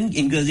வேண்டியவன்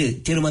என்கிறது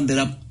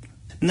திருமந்திரம்.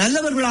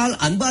 நல்லவர்களால்,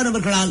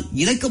 அன்பானவர்களால்,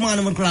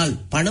 இரக்கமானவர்களால்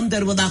பணம்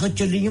தருவதாக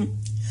சொல்லியும்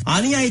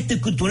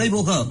அநியாயத்துக்கு துணை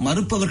போக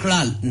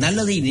மறுப்பவர்களால்,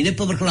 நல்லதை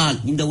நினைப்பவர்களால்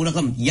இந்த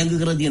உலகம்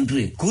இயங்குகிறது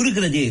என்று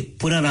கூறுகிறதே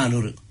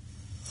புறநானூறு.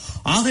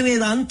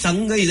 ஆகவேதான்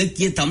சங்க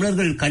இலக்கிய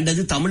தமிழர்கள்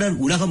கண்டது தமிழர்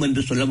உலகம்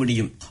என்று சொல்ல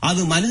முடியும்.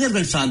 அது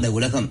மனிதர்கள் சார்ந்த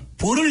உலகம்.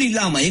 பொருள்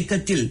இல்லா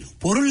மயக்கத்தில்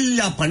பொருள்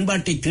இல்லா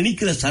பண்பாட்டை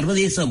திணிக்கிற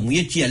சர்வதேச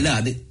முயற்சி அல்ல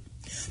அது.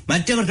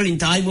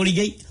 மற்றவர்களின்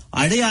தாய்மொழியை,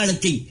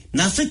 அடையாளத்தை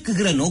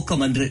நசுக்குகிற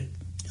நோக்கம் அன்று.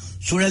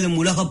 சுழலும்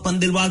உலகப்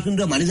பந்தில்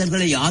வாழ்கின்ற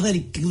மனிதர்களை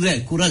ஆதரிக்கிற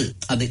குரல்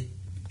அது.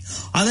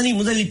 அதனை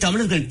முதலில்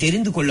தமிழர்கள்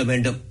தெரிந்து கொள்ள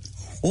வேண்டும்.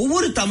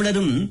 ஒவ்வொரு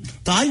தமிழரும்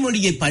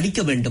தாய்மொழியை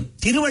படிக்க வேண்டும்.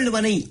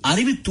 திருவள்ளுவனை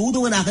அறிவு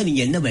தூதுவனாக நீ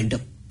எண்ண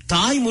வேண்டும்.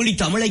 தாய்மொழி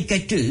தமிழை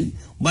கற்று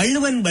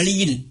வள்ளுவன்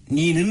வழியில்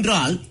நீ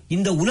நின்றால்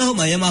இந்த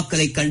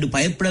உலகமயமாக்கலை கண்டு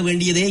பயப்பட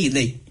வேண்டியதே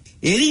இல்லை.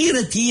 எரிகிற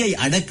தீயை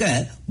அடக்க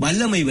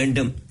வல்லமை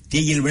வேண்டும்.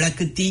 தீயில்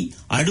விளக்கு தீ,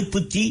 அடுப்பு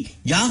தீ,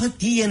 யாக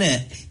தீ என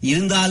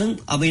இருந்தாலும்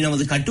அவை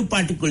நமது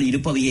கட்டுப்பாட்டுக்குள்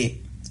இருப்பவையே.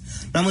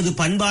 நமது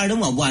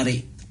பண்பாடும் அவ்வாறே.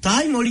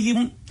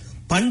 தாய்மொழியும்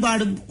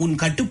பண்பாடும் உன்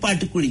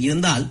கட்டுப்பாட்டுக்குள்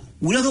இருந்தால்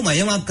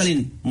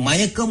உலகமயமாக்கலின்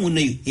மயக்கம்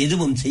உன்னை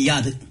எதுவும்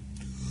செய்யாது.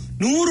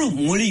 100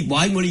 மொழி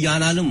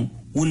வாய்மொழியானாலும்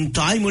உன்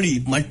தாய்மொழி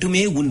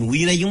மட்டுமே உன்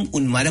உயிரையும்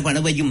உன்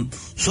மரபணுவையும்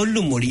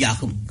சொல்லும்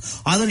மொழியாகும்.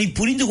 அதனை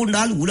புரிந்து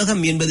கொண்டால்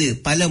உலகம் என்பது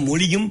பல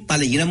மொழியும்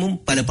பல இனமும்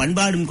பல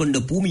பண்பாடும் கொண்ட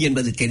பூமி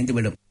என்பது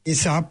தெரிந்துவிடும்.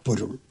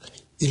 பொருள்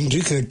இன்று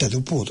கேட்டது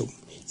போதும்.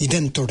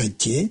 இதன்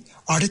தொடர்ச்சியை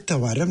அடுத்த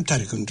வாரம்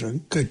தருகின்றோம்,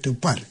 கேட்டு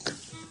பாருங்கள்.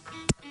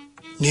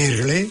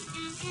 நேயர்களே,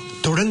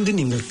 தொடர்ந்து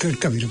நீங்கள்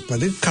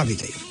கேட்கவிருப்பது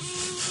கவிதை.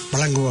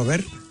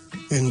 வழங்குபவர்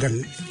எங்கள்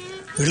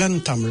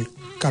இளந்தமிழ்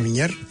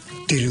கவிஞர்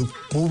திரு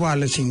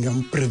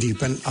பூபாலசிங்கம்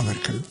பிரதீபன்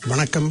அவர்கள்.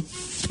 வணக்கம்.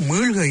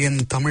 மீள்க என்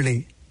தமிழே,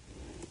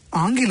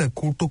 ஆங்கில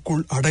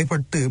கூட்டுக்குள்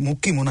அடைபட்டு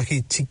முக்கி முனகி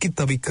சிக்கித்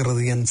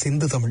தவிக்கிறது என்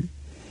சிந்து தமிழ்.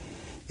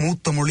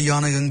 மூத்த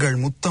மொழியான எங்கள்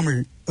முத்தமிழ்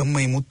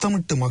எம்மை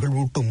முத்தமிட்டு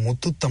மகிழ்வூட்டும்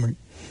முத்துத்தமிழ்.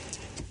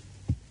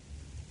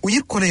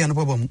 உயிர்கொலை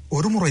அனுபவம்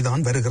ஒரு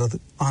முறைதான் வருகிறது.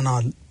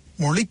 ஆனால்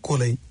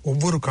மொழிக்கொலை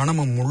ஒவ்வொரு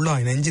கணமும்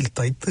முள்ளாய் நெஞ்சில்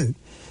தைத்து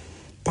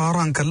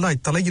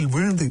பாறாங்கல்லாய் தலையில்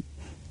வீழ்ந்து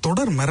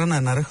தொடர் மரண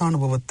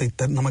நரகானுபவத்தை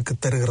நமக்கு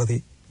தருகிறதே.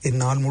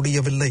 என்னால்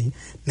முடியவில்லை,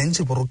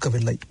 நெஞ்சு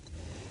பொறுக்கவில்லை.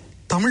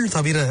 தமிழ்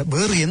தவிர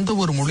வேறு எந்த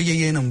ஒரு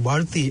மொழியையேனும்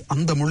வாழ்த்தி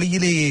அந்த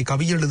மொழியிலேயே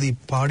கவியெழுதி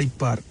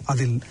பாடிப்பார்.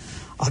 அதில்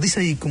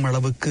அதிசயிக்கும்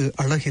அளவுக்கு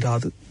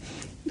அழகிராது,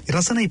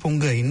 ரசனை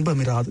பொங்க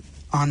இன்பமிராது.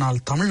 ஆனால்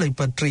தமிழை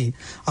பற்றி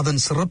அதன்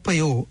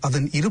சிறப்பையோ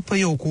அதன்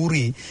இருப்பையோ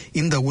கூறி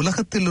இந்த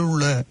உலகத்தில்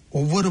உள்ள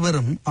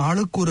ஒவ்வொருவரும்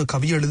ஆளுக்கு ஒரு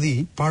கவியெழுதி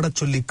பாடச்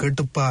சொல்லி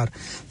கேட்டுப்பார்.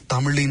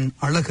 தமிழின்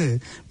அழகு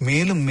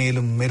மேலும்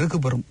மேலும்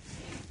மெருகுபெறும்.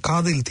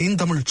 காதில்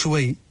தீந்தமிழ்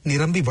சுவை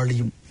நிரம்பி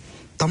வழியும்.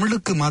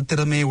 தமிழுக்கு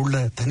மாத்திரமே உள்ள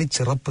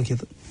தனிச்சிறப்பு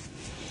இது.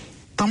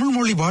 தமிழ்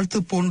மொழி வாழ்த்து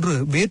போன்று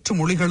வேற்று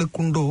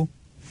மொழிகளுக்குண்டோ?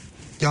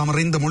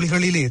 யாமறிந்த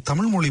மொழிகளிலே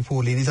தமிழ் மொழி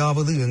போல்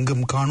இனிதாவது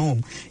எங்கும்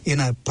காணோம்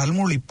என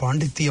பல்மொழி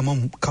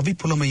பாண்டித்தியமும்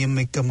கவிப்புலமையும்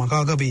மிக்க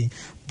மகாகவி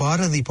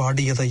பாரதி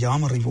பாடியதை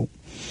யாமறிவோம்.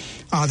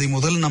 ஆதி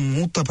முதல் நம்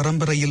மூத்த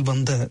பரம்பரையில்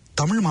வந்த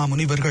தமிழ்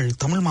மாமுனிவர்கள்,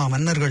 தமிழ்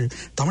மன்னர்கள்,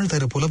 தமிழ்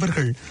தரு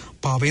புலவர்கள்,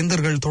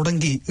 பாவேந்தர்கள்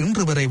தொடங்கி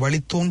இன்று வரை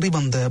வழித்தோன்றி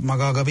வந்த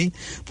மகாகவி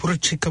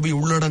புரட்சி கவி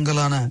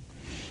உள்ளடங்கலான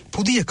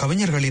புதிய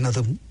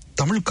கவிஞர்களினதும்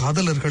தமிழ்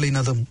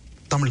காதலர்களினதும்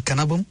தமிழ்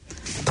கனவும்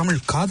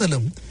தமிழ்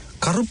காதலும்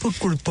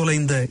கருப்புக்குள்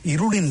தொலைந்த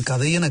இருளின்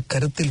கதையென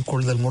கருத்தில்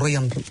கொள்தல்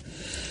முறையன்று.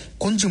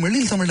 கொஞ்சம்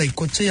எழில் தமிழை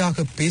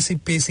கொச்சையாக பேசி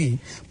பேசி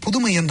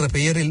புதுமை என்ற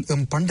பெயரில்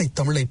எம் பண்டை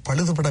தமிழை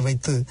பழுதுபட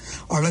வைத்து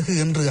அழகு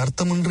என்று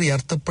அர்த்தமின்றி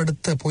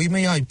அர்த்தப்படுத்த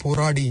பொய்மையாய்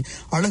போராடி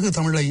அழகு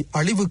தமிழை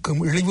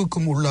அழிவுக்கும்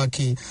இழிவுக்கும்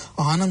உள்ளாக்கி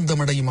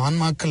ஆனந்தமடையும்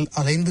ஆன்மாக்கள்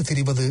அலைந்து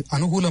திரிவது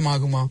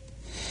அனுகூலமாகுமா?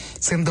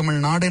 செந்தமிழ்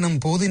நாடெனும்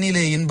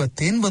போதினிலே என்ப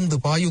தேன் வந்து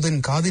பாயுதன்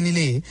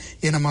காதினிலே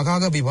என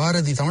மகாகவி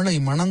பாரதி தமிழை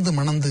மணந்து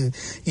மணந்து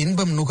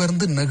இன்பம்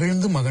நுகர்ந்து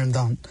நெகிழ்ந்து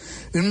மகிழ்ந்தான்.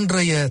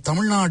 இன்றைய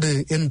தமிழ்நாடு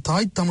என்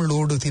தாய்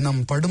தமிழோடு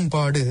தினம்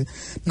படும்பாடு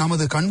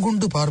நமது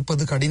கண்கொண்டு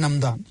பார்ப்பது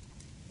கடினம்தான்.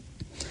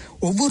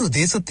 ஒவ்வொரு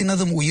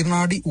தேசத்தினதும்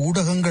உயிர்நாடி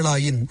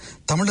ஊடகங்களாயின்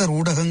தமிழர்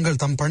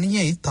ஊடகங்கள் தம்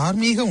பணியை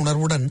தார்மீக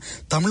உணர்வுடன்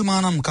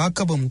தமிழ்மானம்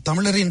காக்கவும்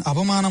தமிழரின்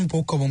அவமானம்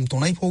போக்கவும்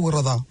துணை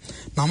போகிறதா?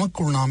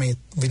 நமக்குள் நாமே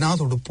வினா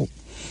தொடுப்போம்.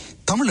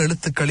 தமிழ்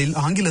எழுத்துக்களில்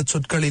ஆங்கில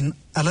சொற்களின்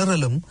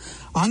அலறலும்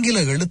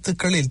ஆங்கில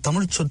எழுத்துக்களில்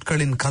தமிழ்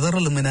சொற்களின்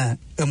கதறலும் என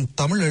எம்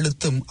தமிழ்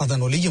எழுத்தும்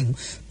அதன் ஒலியும்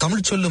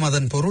தமிழ் சொல்லும்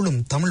அதன்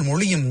பொருளும் தமிழ்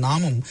மொழியும்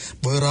நாமும்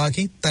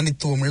வேறாகி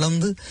தனித்துவம்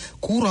இழந்து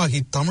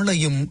கூறாகி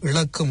தமிழையும்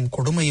இழக்கும்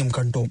கொடுமையும்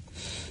கண்டோம்.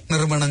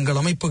 நிறுவனங்கள்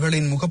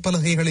அமைப்புகளின்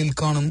முகப்பலகைகளில்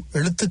காணும்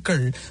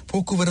எழுத்துக்கள்,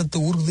 போக்குவரத்து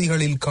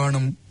ஊர்திகளில்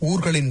காணும்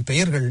ஊர்களின்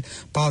பெயர்கள்,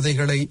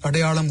 பாதைகளை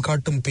அடையாளம்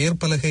காட்டும் பெயர்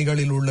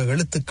பலகைகளில் உள்ள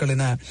எழுத்துக்கள்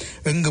என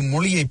எங்கும்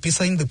மொழியை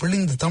பிசைந்து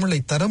பிழிந்து தமிழை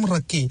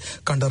தரமிறக்கி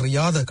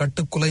கண்டறியாத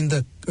கட்டுக்குலைந்த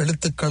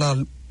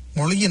எழுத்துக்களால்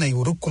மொழியினை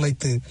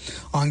உருக்குலைத்து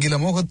ஆங்கில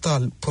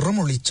மோகத்தால்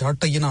புறமொழி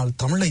சாட்டையினால்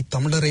தமிழை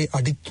தமிழரே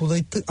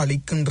அடித்துதைத்து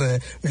அளிக்கின்ற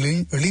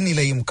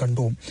எளிநிலையும்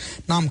கண்டோம்.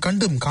 நாம்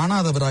கண்டும்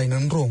காணாதவராய்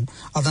நின்றோம்.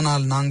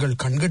 அதனால் நாங்கள்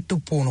கண்கெட்டு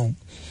போனோம்.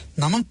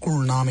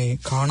 நமக்குள் நாமே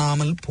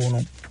காணாமல்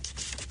போனோம்.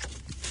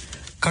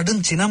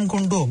 கடுஞ்சினம்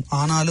கொண்டோம்.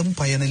 ஆனாலும்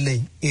பயனில்லை.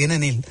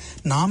 ஏனெனில்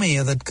நாமே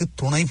அதற்கு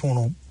துணை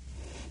போனோம்.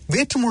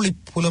 வேற்றுமொழி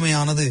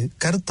புலமையானது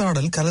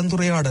கருத்தாடல்,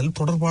 கலந்துரையாடல்,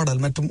 தொடர்பாடல்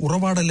மற்றும்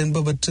உறவாடல்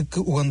என்பவற்றுக்கு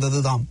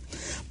உகந்ததுதாம்.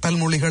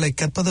 பல்மொழிகளை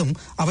கற்பதும்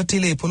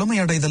அவற்றிலே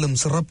புலமையடைதலும்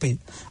சிறப்பே.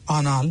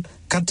 ஆனால்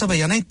கற்றவை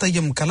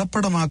அனைத்தையும்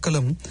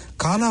கலப்படமாக்கலும்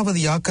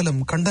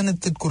காலாவதியாக்கலும்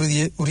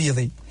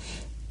கண்டனத்திற்குரியதை,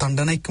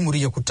 தண்டனைக்கும்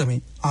உரிய குற்றமே.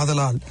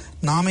 ஆதலால்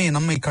நாமே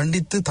நம்மை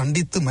கண்டித்து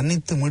தண்டித்து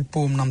மன்னித்து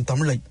மீட்போம் நம்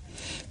தமிழை.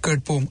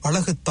 கேட்போம்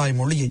அழகுத்தாய்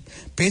மொழியை.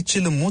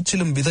 பேச்சிலும்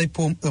மூச்சிலும்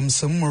விதைப்போம் எம்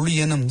செம்மொழி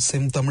எனும்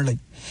செந்தமிழை.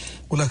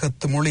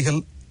 உலகத்து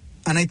மொழிகள்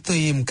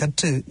அனைத்தையும்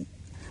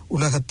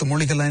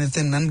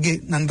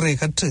நன்றே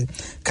கற்று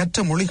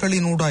கற்ற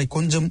மொழிகளினூடாய்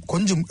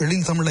கொஞ்சம்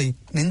எழில் தமிழை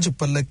நெஞ்சு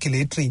பல்லக்கில்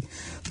ஏற்றி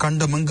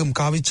கண்டமெங்கும்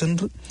காவி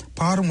சென்று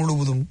பார்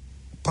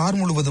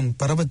முழுவதும்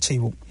பரவச்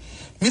செய்வோம்.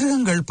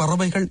 மிருகங்கள்,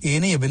 பறவைகள்,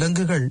 ஏனைய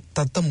விலங்குகள்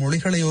தத்தம்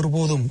மொழிகளை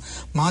ஒருபோதும்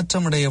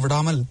மாற்றமடைய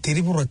விடாமல்,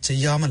 திரிபுறச்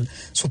செய்யாமல்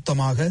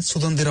சுத்தமாக,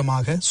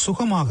 சுதந்திரமாக,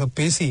 சுகமாக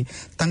பேசி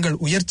தங்கள்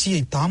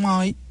உயர்ச்சியை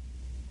தாமாய்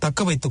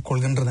தக்க வைத்துக்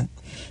கொள்கின்றன.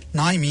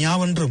 நாய்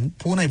மியாவென்றும்,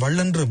 பூனை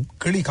வள்ளென்றும்,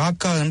 கிளி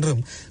காக்கா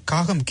என்றும்,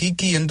 காகம்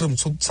கீக்கி என்றும்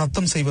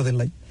சத்தம்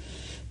செய்வதில்லை.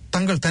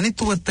 தங்கள்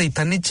தனித்துவத்தை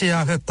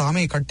தன்னிச்சையாக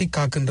தாமே கட்டி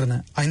காக்கின்றன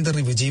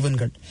ஐந்தறிவு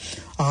ஜீவன்கள்.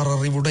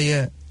 ஆறறிவுடைய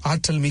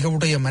ஆற்றல்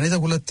மிகவுடைய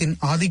மனிதகுலத்தின்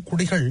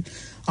ஆதிக்குடிகள்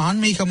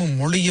ஆன்மீகமும்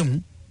மொழியும்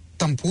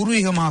தம்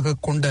பூர்வீகமாக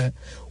கொண்ட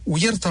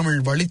உயர் தமிழ்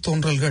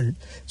வழித்தோன்றல்கள்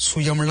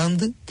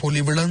சுயமிழந்து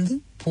பொலிவிழந்து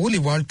போலி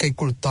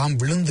வாழ்க்கைக்குள் தாம்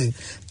விழுந்து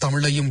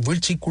தமிழையும்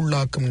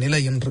வீழ்ச்சிக்குள்ளாக்கும்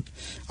நிலை என்று.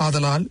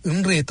 ஆதலால்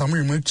இன்றைய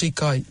தமிழ்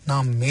மீழ்ச்சிக்காய்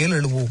நாம்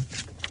மேலெழுவோம்.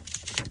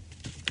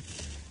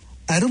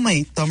 அருமை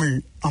தமிழ்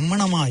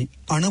அம்மணமாய்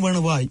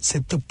அணுவணுவாய்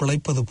செத்து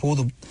பிழைப்பது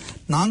போதும்.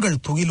 நாங்கள்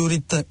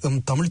துகிலுரித்த எம்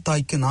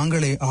தமிழ்தாய்க்கு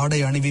நாங்களே ஆடை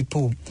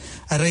அணிவிப்போம்.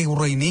 அரை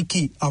உரை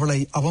நீக்கி அவளை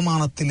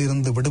அவமானத்தில்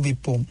இருந்து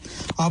விடுவிப்போம்.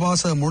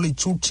 ஆபாச மொழி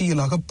சூழ்ச்சியில்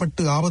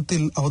அகப்பட்டு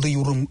ஆபத்தில்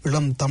அவதியுறும்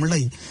இளம்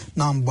தமிழை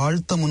நாம்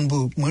வாழ்த்த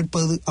முன்பு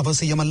மீட்பது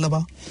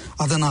அவசியமல்லவா?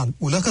 அதனால்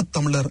உலகத்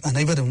தமிழர்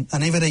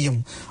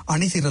அனைவரையும்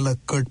அணிதிரள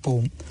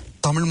கேட்போம்.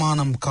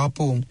 தமிழ்மானம்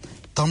காப்போம்.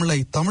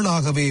 தமிழை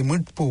தமிழாகவே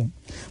மீட்போம்.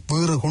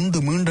 வேறு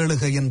கொண்டு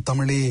மீண்டெழுக என்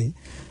தமிழே,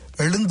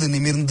 எழுந்து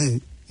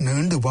நிமிர்ந்து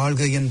நீண்டு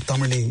வாழ்க என்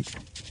தமிழே,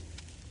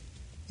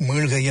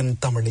 மீள்க என்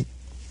தமிழே.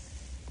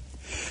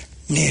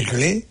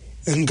 நேர்களே,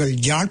 எங்கள்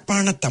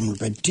யாழ்ப்பாண தமிழ்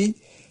பற்றி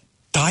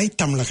தாய்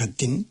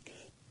தமிழகத்தின்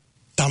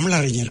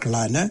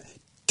தமிழறிஞர்களான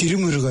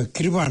திருமுருக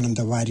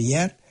கிருபானந்த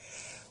வாரியார்,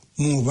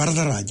 மு.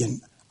 வரதராஜன்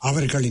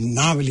அவர்களின்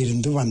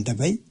நாவிலிருந்து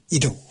வந்தவை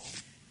இதோ.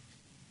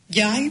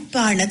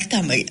 யாழ்ப்பாண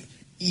தமிழ்.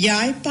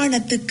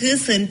 யாழ்ப்பாணத்துக்கு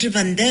சென்று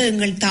வந்த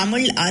எங்கள்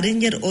தமிழ்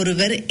அறிஞர்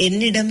ஒருவர்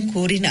என்னிடம்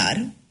கூறினார்.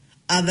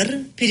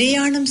 அவர்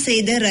பிரயாணம்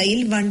செய்த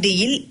ரயில்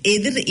வண்டியில்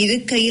எதிர்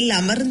இருக்கையில்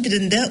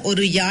அமர்ந்திருந்த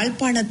ஒரு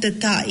யாழ்ப்பாணத்து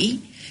தாய்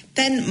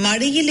தன்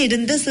மடியில்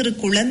இருந்த சிறு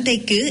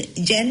குழந்தைக்கு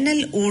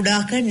ஜன்னல்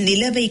ஊடாக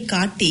நிலவை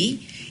காட்டி,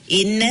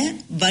 என்ன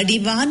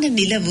வடிவான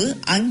நிலவு,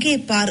 அங்கே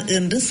பார்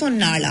என்று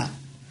சொன்னாளாம்.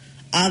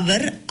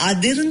 அவர்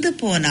அதிர்ந்து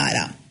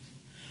போனாராம்.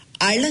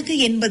 அழகு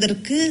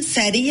என்பதற்கு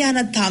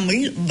சரியான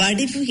தமிழ்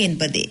வடிவு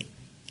என்பதே.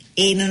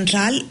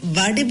 ஏனென்றால்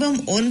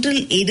வடிவம்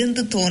ஒன்றில்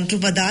இருந்து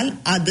தோன்றுவதால்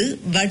அது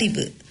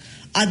வடிவு.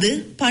 அது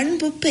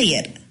பண்பு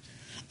பெயர்.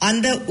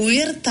 அந்த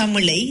உயர்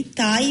தமிழை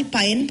தாய்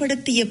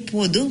பயன்படுத்திய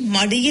போது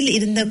மடியில்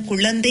இருந்த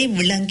குழந்தை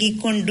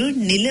விளங்கிக் கொண்டு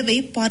நிலவை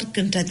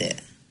பார்க்கின்றது.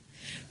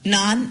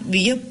 நான்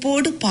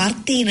வியப்போடு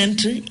பார்த்தேன்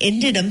என்று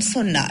என்னிடம்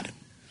சொன்னார்.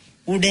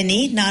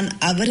 உடனே நான்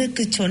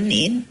அவருக்கு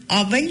சொன்னேன்,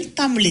 அவள்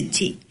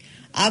தமிழிச்சி,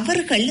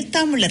 அவர்கள்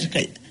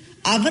தமிழர்கள்.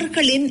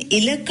 அவர்களின்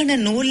இலக்கண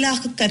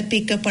நூலாக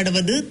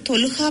கற்பிக்கப்படுவது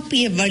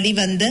தொல்காப்பிய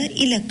வழிவந்த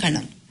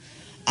இலக்கணம்.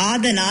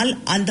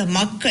 ஆதனால் அந்த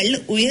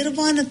மக்கள்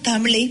உயர்வான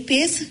தமிழை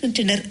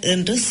பேசுகின்றனர்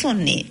என்று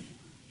சொன்னேன்.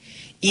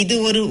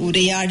 இது ஒரு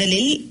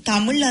உரையாடலில்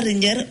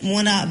தமிழறிஞர் மு.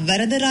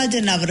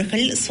 வரதராஜன்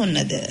அவர்கள்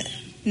சொன்னது.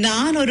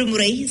 நான் ஒரு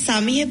முறை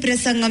சமய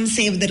பிரசங்கம்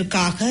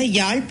செய்வதற்காக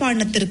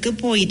யாழ்ப்பாணத்திற்கு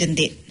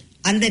போயிருந்தேன்.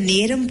 அந்த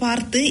நேரம்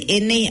பார்த்து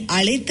என்னை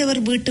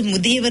அழைத்தவர் வீட்டு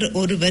முதியவர்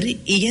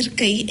ஒருவர்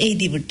இயற்கை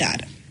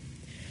எய்திவிட்டார்.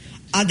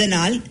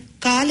 அதனால்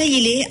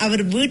காலையிலே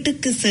அவர்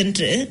வீட்டுக்கு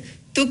சென்று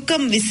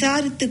துக்கம்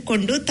விசாரித்துக்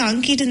கொண்டு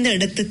தங்கியிருந்த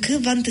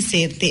இடத்துக்கு வந்து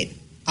சேர்த்தேன்.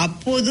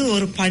 அப்போது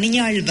ஒரு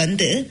பணியாள்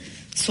வந்து,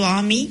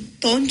 சுவாமி,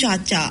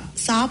 தோஞ்சாச்சா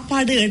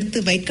சாப்பாடு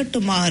எடுத்து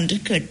வைக்கட்டுமா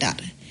என்று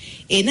கேட்டார்.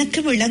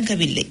 எனக்கு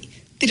விளங்கவில்லை.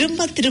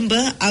 திரும்ப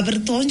திரும்ப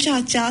அவர்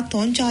தோஞ்சாச்சா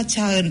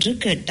தோஞ்சாச்சா என்று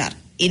கேட்டார்.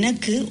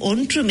 எனக்கு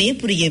ஒன்றுமே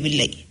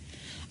புரியவில்லை.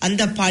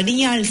 அந்த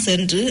பணியாள்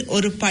சென்று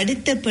ஒரு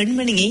படித்த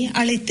பெண்மணியை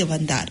அழைத்து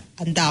வந்தார்.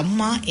 அந்த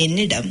அம்மா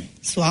என்னிடம்,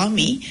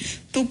 சுவாமி,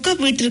 துக்க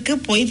வீட்டிற்கு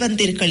போய்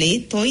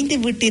வந்தீர்களே, தோய்ந்து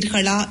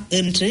விட்டீர்களா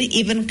என்று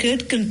இவன்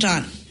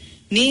கேட்கின்றான்.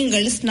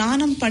 நீங்கள்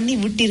ஸ்நானம் பண்ணி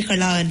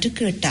விட்டீர்களா என்று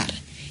கேட்டார்.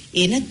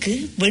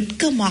 எனக்கு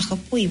வெட்கமாக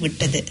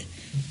போய்விட்டது.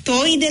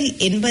 தோய்தல்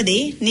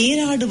என்பதே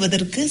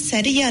நீராடுவதற்கு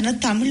சரியான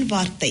தமிழ்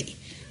வார்த்தை.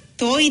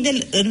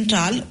 தோய்தல்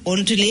என்றால்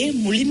ஒன்றிலே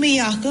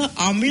முழுமையாக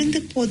அமிழ்ந்து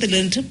போதல்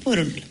என்று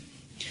பொருள்.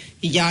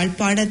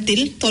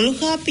 யாழ்ப்பாணத்தில்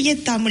தொல்காப்பிய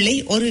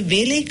தமிழை ஒரு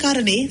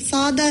வேலைக்காரனே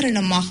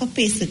சாதாரணமாக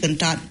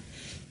பேசுகின்றான்.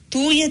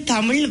 தூய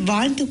தமிழ்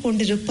வாழ்ந்து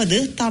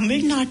கொண்டிருப்பது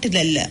தமிழ்நாட்டில்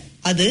அல்ல,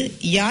 அது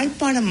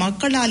யாழ்ப்பாண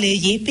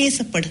மக்களாலேயே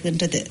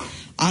பேசப்படுகின்றது.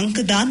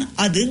 அங்குதான்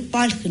அது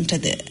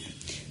வாழ்கின்றது.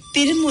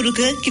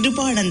 திருமுருக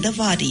கிருபானந்த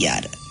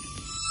வாரியார்.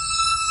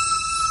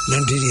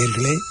 நன்றி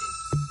நேயர்களே.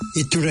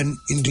 இத்துடன்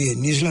இன்றைய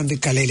நியூசிலாந்து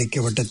கலை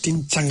இலக்கிய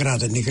வட்டத்தின்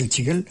சங்கராத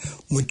நிகழ்ச்சிகள்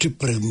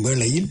முற்றுப்பெறும்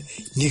வேளையில்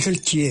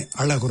நிகழ்ச்சியை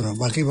அழகுற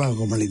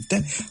வகைவாகம்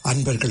அளித்த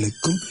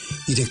அன்பர்களுக்கும்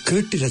இதை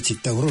கேட்டு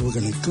ரசித்த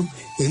உறவுகளுக்கும்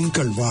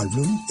எங்கள்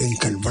வாழ்வும்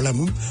எங்கள்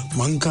வளமும்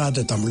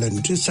மங்காத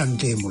தமிழென்று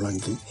சங்கே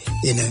முழங்கு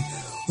என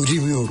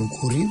உரிமையோடு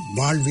கூறி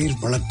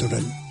வாழ்வீர்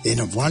வளத்துடன்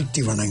என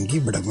வாழ்த்தி வணங்கி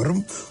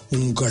விடவரும்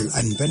உங்கள்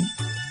அன்பன்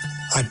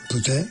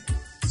அற்புத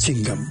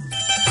சிங்கம்.